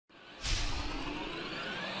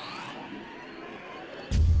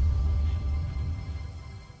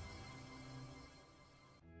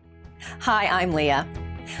Hi, I'm Leah.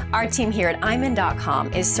 Our team here at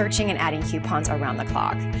imin.com is searching and adding coupons around the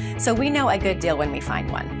clock, so we know a good deal when we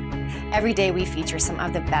find one. Every day we feature some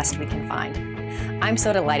of the best we can find. I'm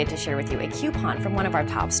so delighted to share with you a coupon from one of our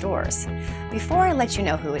top stores. Before I let you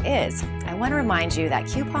know who it is, I want to remind you that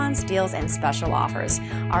coupons, deals, and special offers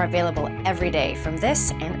are available every day from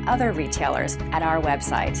this and other retailers at our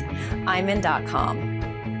website, imin.com.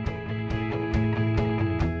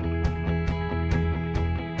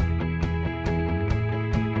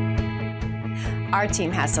 Our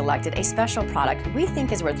team has selected a special product we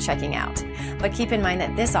think is worth checking out, but keep in mind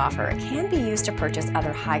that this offer can be used to purchase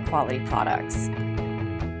other high-quality products.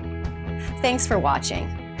 Thanks for watching.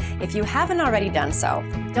 If you haven't already done so,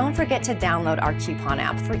 don't forget to download our coupon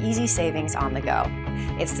app for easy savings on the go.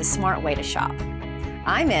 It's the smart way to shop.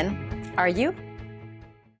 I'm in. Are you?